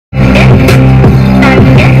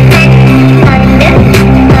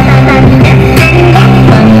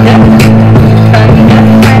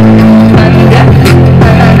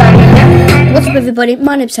everybody,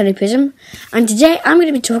 my name's Tony Prism, and today I'm going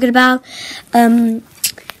to be talking about the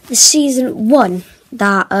season 1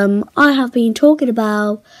 that I have been talking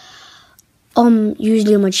about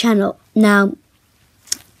usually on my channel. Now,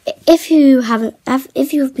 if you have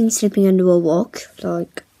been sleeping under a rock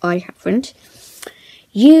like I haven't,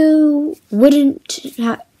 you wouldn't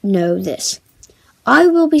know this. I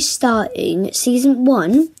will be starting season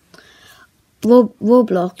 1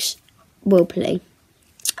 Roblox roleplay.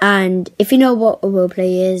 And if you know what a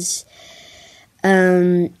roleplay is,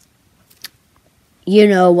 you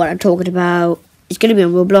know what I'm talking about. It's going to be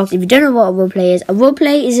on Roblox. If you don't know what a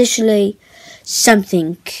roleplay is actually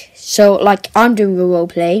something. So, like, I'm doing a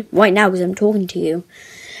roleplay right now because I'm talking to you.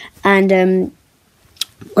 And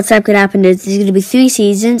what's going to happen is there's going to be 3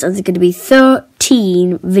 seasons, and there's going to be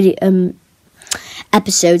 13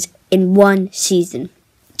 episodes in 1 season.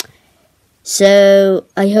 So,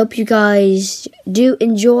 I hope you guys do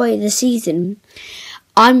enjoy the season.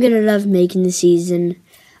 I'm going to love making the season.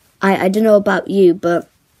 I don't know about you, but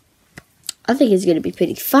I think it's going to be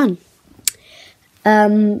pretty fun.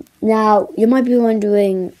 Now, you might be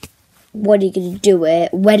wondering, what are you going to do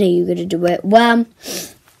it? When are you going to do it? Well,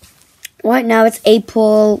 right now it's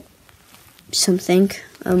April something.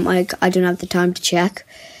 I don't have the time to check.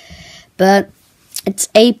 But it's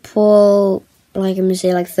April, like I'm going to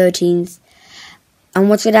say, like 13th. And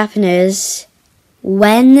what's going to happen is,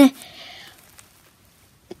 when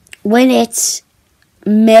it's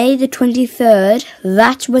May the 23rd,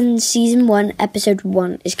 that's when season 1, episode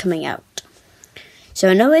 1 is coming out. So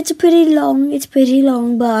I know it's pretty long,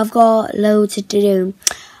 but I've got loads to do.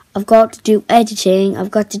 I've got to do editing,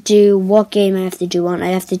 I've got to do what game I have to do on,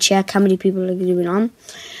 I have to check how many people are doing on.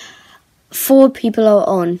 4 people are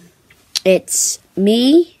on. It's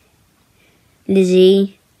me,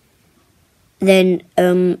 Lizzie, then,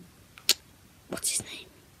 what's his name?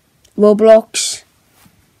 Roblox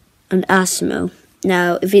and Asimo.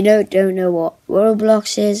 Now, if you don't know what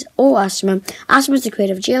Roblox is or Asimo is the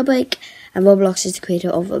creator of Jailbreak, and Roblox is the creator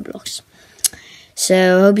of Roblox.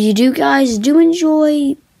 So, I hope you guys do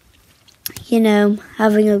enjoy,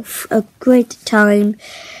 having a great time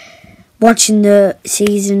watching the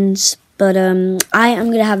seasons. But, I am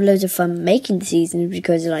going to have loads of fun making the seasons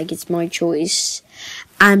because, it's my choice.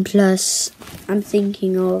 And plus, I'm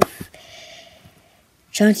thinking of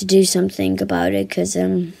trying to do something about it because,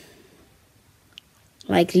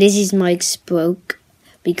 Lizzie's mic's broke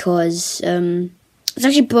because it's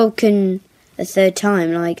actually broken a 3rd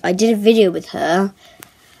time. I did a video with her,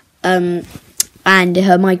 and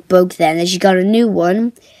her mic broke then. Then she got a new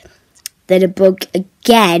one. Then it broke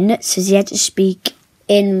again, so she had to speak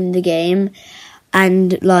in the game.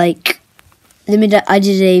 And, the minute I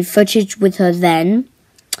did a footage with her then,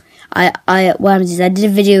 what happens is I did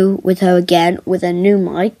a video with her again with a new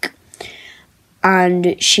mic,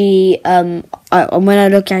 and she when I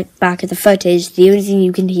look back at the footage, the only thing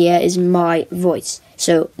you can hear is my voice.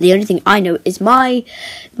 So the only thing I know is my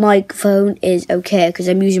microphone is okay because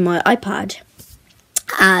I'm using my iPad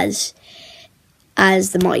as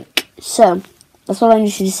the mic. So that's all I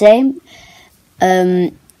need to say.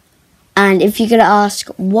 And if you're gonna ask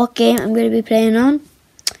what game I'm gonna be playing on,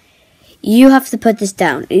 you have to put this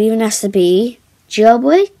down. It even has to be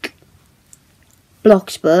Jailbreak,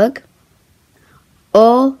 Bloxburg,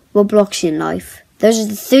 or Robloxian Life. Those are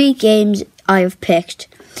the 3 games I have picked.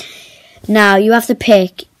 Now, you have to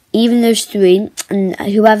pick even those 3, and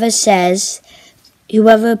whoever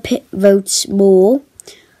votes more,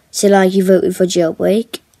 say you voted for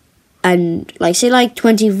Jailbreak, and say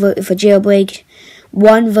 20 voted for Jailbreak,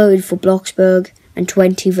 1 voted for Bloxburg, and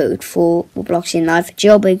 20 voted for Robloxian Life.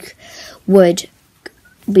 Jailbreak would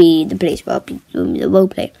be the place where I'll be doing the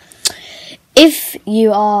roleplay. If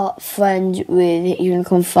you are friends with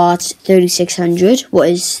Unicorn Farts 3600, what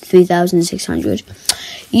is 3600,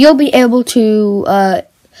 you'll be able to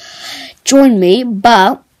join me,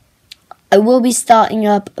 but I will be starting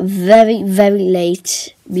up very, very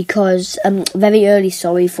late because, very early,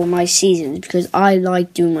 for my seasons, because I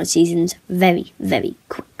like doing my seasons very, very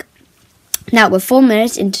quick. Now, we're 4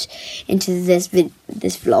 minutes into this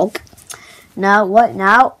vlog. Now, right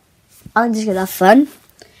now, I'm just going to have fun.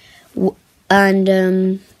 And,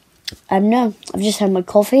 I don't know, I've just had my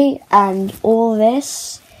coffee and all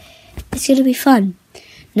this. It's going to be fun.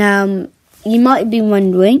 Now, you might be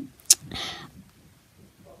wondering,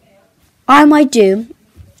 I might do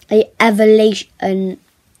an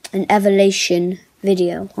evaluation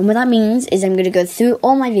video. And what that means is I'm going to go through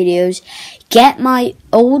all my videos, get my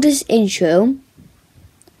oldest intro,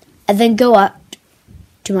 and then go up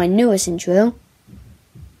to my newest intro,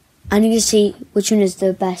 and you can see which one is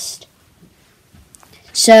the best.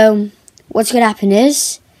 So, what's going to happen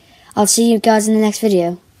is I'll see you guys in the next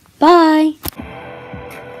video. Bye!